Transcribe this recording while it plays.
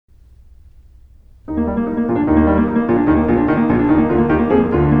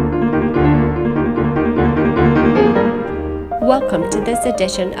to this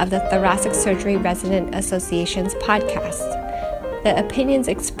edition of the Thoracic Surgery Resident Association's podcast. The opinions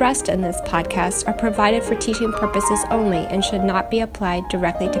expressed in this podcast are provided for teaching purposes only and should not be applied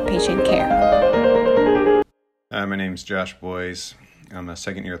directly to patient care. My name is Josh Boyes. I'm a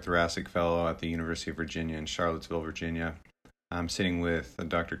second-year thoracic fellow at the University of Virginia in Charlottesville, Virginia. I'm sitting with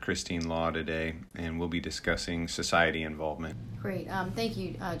Dr. Christine Law today, and we'll be discussing society involvement. Great. Thank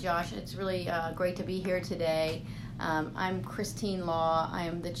you, Josh. It's really great to be here today. I'm Christine Law. I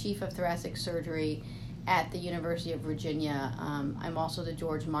am the Chief of Thoracic Surgery at the University of Virginia. I'm also the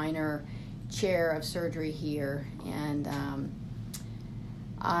George Minor Chair of Surgery here, and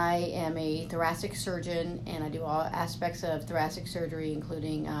I am a thoracic surgeon, and I do all aspects of thoracic surgery,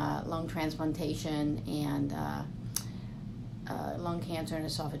 including lung transplantation and lung cancer and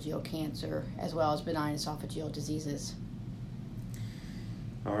esophageal cancer, as well as benign esophageal diseases.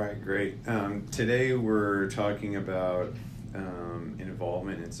 All right, great. Today we're talking about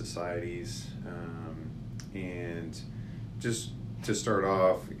involvement in societies, and just to start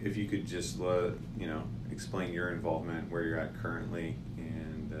off, if you could just explain your involvement, where you're at currently,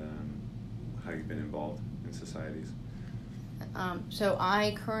 and how you've been involved in societies. So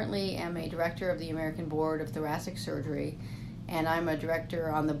I currently am a director of the American Board of Thoracic Surgery, and I'm a director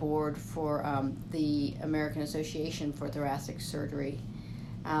on the board for the American Association for Thoracic Surgery.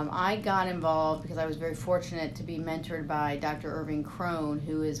 I got involved because I was very fortunate to be mentored by Dr. Irving Krohn,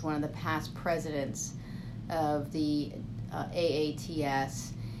 who is one of the past presidents of the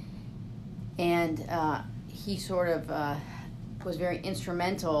AATS, and he sort of was very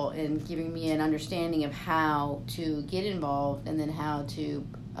instrumental in giving me an understanding of how to get involved and then how to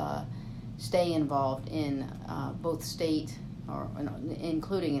stay involved in both state, or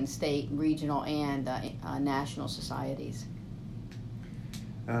including in state, regional, and national societies.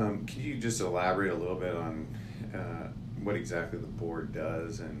 Can you just elaborate a little bit on what exactly the board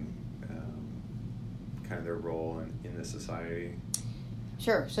does and kind of their role in the society?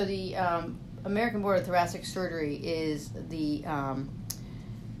 Sure. So the American Board of Thoracic Surgery is the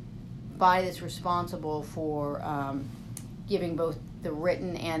body that's responsible for giving both the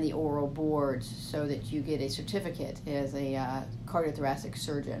written and the oral boards so that you get a certificate as a cardiothoracic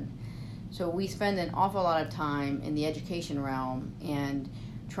surgeon. So we spend an awful lot of time in the education realm and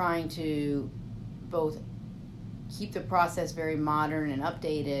trying to both keep the process very modern and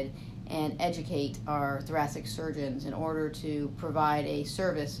updated and educate our thoracic surgeons in order to provide a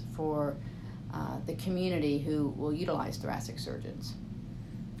service for the community who will utilize thoracic surgeons.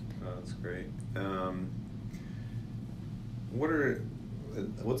 Oh, that's great.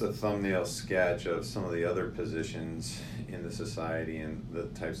 What's a thumbnail sketch of some of the other positions in the society and the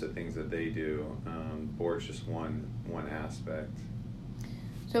types of things that they do? Board's just one aspect.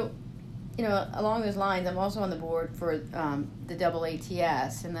 So, along those lines, I'm also on the board for the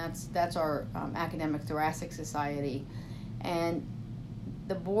AATS, and that's our academic thoracic society. And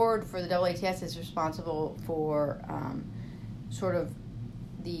the board for the AATS is responsible for sort of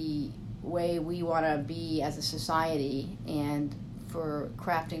the way we want to be as a society and for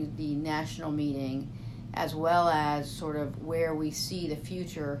crafting the national meeting, as well as sort of where we see the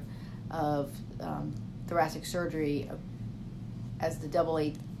future of thoracic surgery as the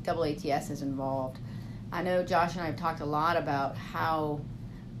AATS is involved. I know Josh and I have talked a lot about how,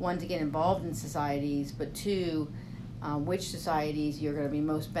 one, to get involved in societies, but two, which societies you're going to be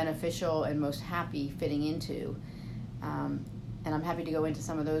most beneficial and most happy fitting into. And I'm happy to go into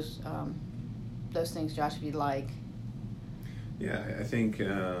some of those things, Josh, if you'd like. Yeah, I think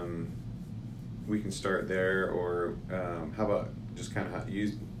we can start there, or how about just kind of how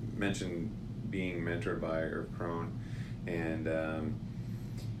you mentioned being mentored by Irv Krohn, and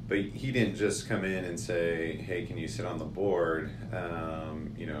but he didn't just come in and say, "Hey, can you sit on the board?"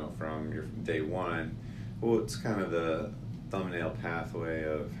 From your day one. Well, it's kind of the thumbnail pathway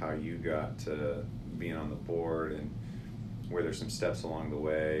of how you got to being on the board, and where there's some steps along the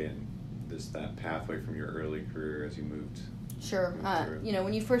way, and just that pathway from your early career as you moved. Sure.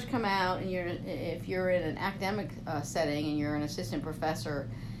 When you first come out, and if you're in an academic setting and you're an assistant professor,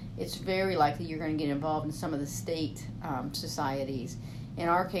 it's very likely you're going to get involved in some of the state societies. In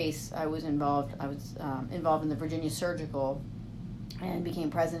our case, I was involved in the Virginia Surgical and became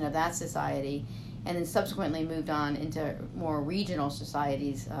president of that society, and then subsequently moved on into more regional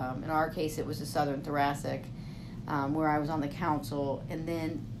societies. In our case, it was the Southern Thoracic, where I was on the council, and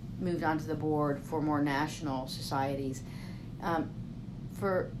then moved on to the board for more national societies.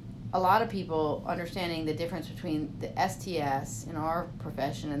 For a lot of people, understanding the difference between the STS in our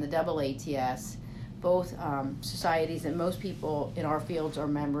profession and the AATS, both societies that most people in our fields are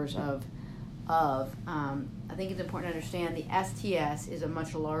members of of. I think it's important to understand the STS is a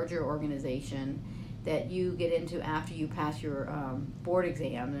much larger organization that you get into after you pass your board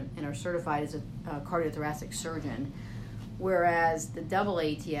exam and are certified as a cardiothoracic surgeon, whereas the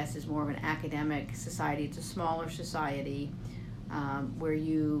AATS is more of an academic society. It's a smaller society where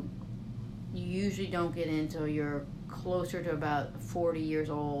you usually don't get in until you're closer to about 40 years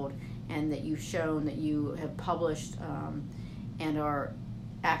old, and that you've shown that you have published and are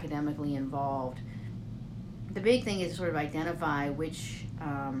academically involved. The big thing is to sort of identify which,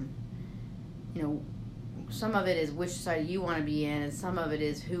 some of it is which society you want to be in, and some of it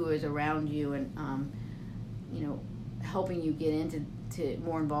is who is around you and, helping you get into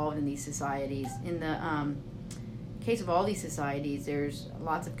more involved in these societies. In the case of all these societies, there's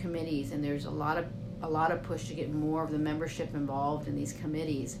lots of committees, and there's a lot of push to get more of the membership involved in these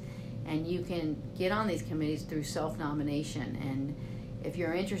committees. And you can get on these committees through self-nomination. And if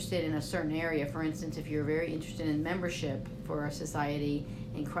you're interested in a certain area, for instance, if you're very interested in membership for a society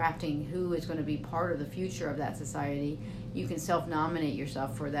and crafting who is going to be part of the future of that society, you can self-nominate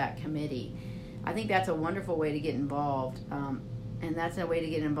yourself for that committee. I think that's a wonderful way to get involved, and that's a way to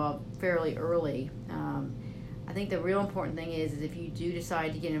get involved fairly early. I think the real important thing is if you do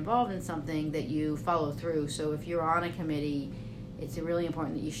decide to get involved in something, that you follow through. So if you're on a committee, it's really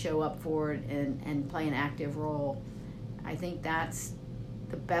important that you show up for it and play an active role. I think that's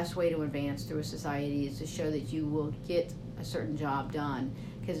the best way to advance through a society, is to show that you will get a certain job done,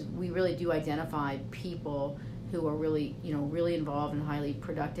 because we really do identify people who are really involved and highly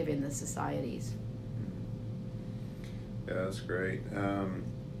productive in the societies. Yeah, that's great.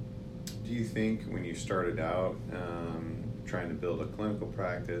 Do you think when you started out trying to build a clinical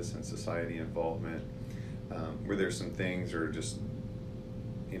practice and society involvement, were there some things, or just,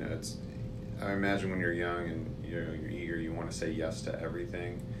 I imagine when you're young and you're eager, you want to say yes to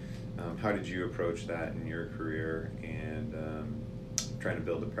everything. How did you approach that in your career and trying to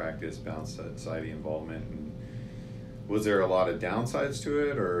build a practice, balance society involvement? And was there a lot of downsides to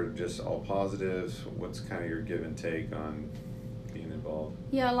it, or just all positives? What's kind of your give and take on being involved?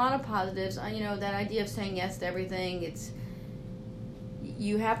 Yeah, a lot of positives. That idea of saying yes to everything,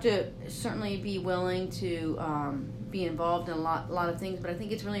 you have to certainly be willing to be involved in a lot of things, but I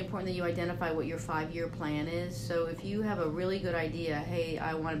think it's really important that you identify what your 5-year plan is. So if you have a really good idea, hey,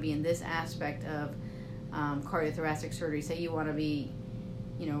 I want to be in this aspect of cardiothoracic surgery, say you want to be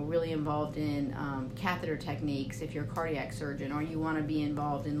really involved in catheter techniques if you're a cardiac surgeon, or you want to be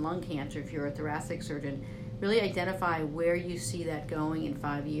involved in lung cancer if you're a thoracic surgeon, really identify where you see that going in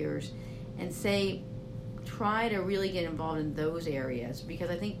 5 years, and try to really get involved in those areas, because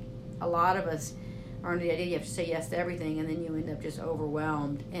I think a lot of us are under the idea you have to say yes to everything, and then you end up just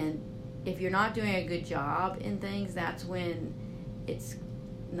overwhelmed. And if you're not doing a good job in things, that's when it's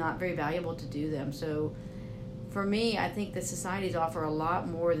not very valuable to do them. So for me, I think the societies offer a lot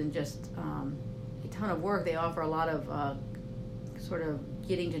more than just a ton of work. They offer a lot of sort of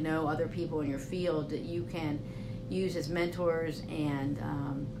getting to know other people in your field that you can use as mentors and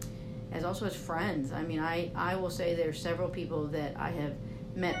as also as friends. I mean, I will say there are several people that I have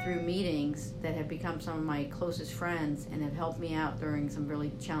met through meetings that have become some of my closest friends and have helped me out during some really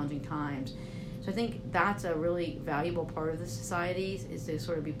challenging times. So I think that's a really valuable part of the societies, is to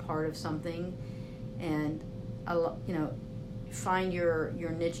sort of be part of something and find your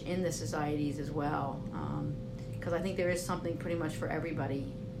niche in the societies as well, because I think there is something pretty much for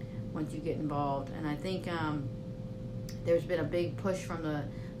everybody once you get involved. And I think there's been a big push from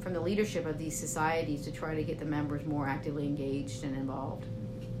the leadership of these societies to try to get the members more actively engaged and involved.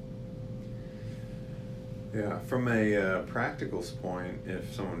 Yeah, from a practical point,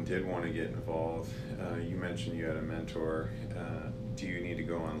 if someone did want to get involved, you mentioned you had a mentor. Do you need to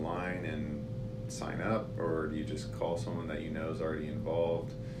go online and sign up, or do you just call someone that you know is already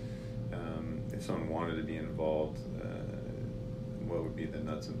involved? If someone wanted to be involved, what would be the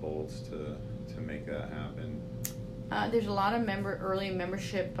nuts and bolts to make that happen? There's a lot of early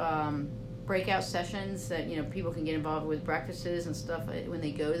membership breakout sessions that people can get involved with, breakfasts and stuff when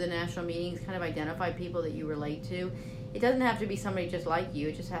they go to the national meetings. Kind of identify people that you relate to. It doesn't have to be somebody just like you.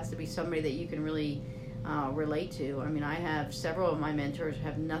 It just has to be somebody that you can really relate to. I mean, I have several of my mentors I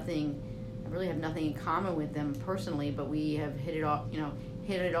really have nothing in common with them personally, but we have hit it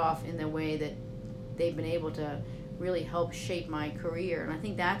off in the way that they've been able to really help shape my career. And I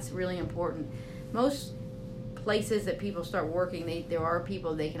think that's really important. Most places that people start working, there are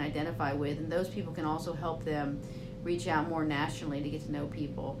people they can identify with, and those people can also help them reach out more nationally to get to know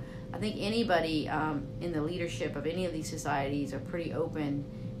people. I think anybody in the leadership of any of these societies are pretty open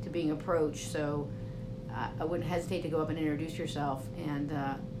to being approached. So I wouldn't hesitate to go up and introduce yourself and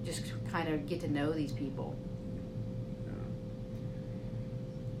just kind of get to know these people. Yeah.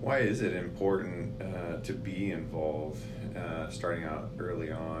 Why is it important to be involved starting out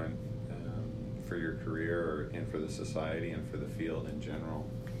early on for your career and for the society and for the field in general?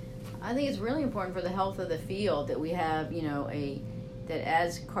 I think it's really important for the health of the field that we have, that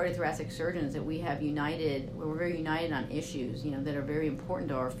as cardiothoracic surgeons that we have we're very united on issues, that are very important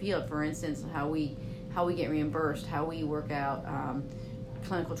to our field. For instance, how we get reimbursed, how we work out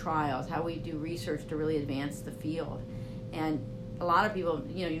clinical trials, how we do research to really advance the field. And a lot of people,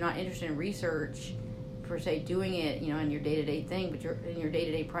 you're not interested in research per se, doing it, in your day-to-day thing, but you're in your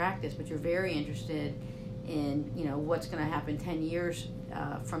day-to-day practice, but you're very interested in, what's going to happen 10 years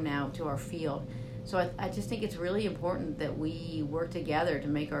from now to our field. So I just think it's really important that we work together to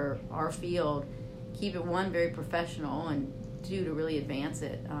make our field, keep it, one, very professional, and two, to really advance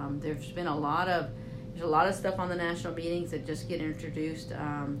it. There's been a lot of stuff on the national meetings that just get introduced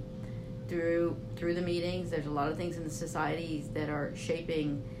through the meetings. There's a lot of things in the societies that are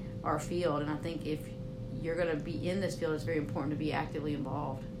shaping our field, and I think if you're going to be in this field, it's very important to be actively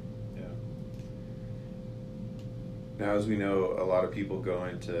involved. Yeah. Now, as we know, a lot of people go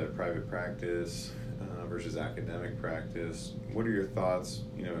into private practice versus academic practice. What are your thoughts,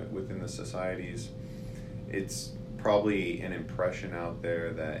 within the societies? It's probably an impression out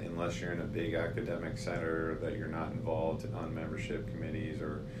there that unless you're in a big academic center, that you're not involved on membership committees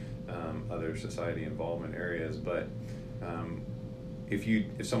or other society involvement areas. But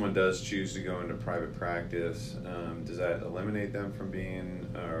if someone does choose to go into private practice, does that eliminate them from being,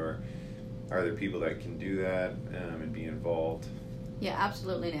 or are there people that can do that and be involved? Yeah,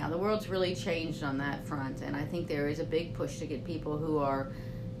 absolutely. Now the world's really changed on that front, and I think there is a big push to get people who are,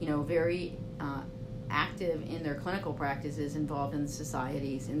 very active in their clinical practices involved in the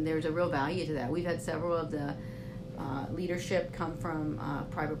societies, and there's a real value to that. We've had several of the leadership come from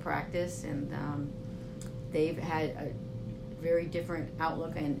private practice, and they've had a very different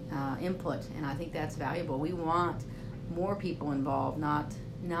outlook and input, and I think that's valuable. We want more people involved, not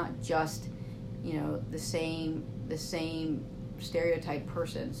just the same stereotype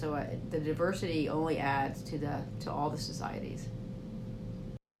person. So the diversity only adds to all the societies.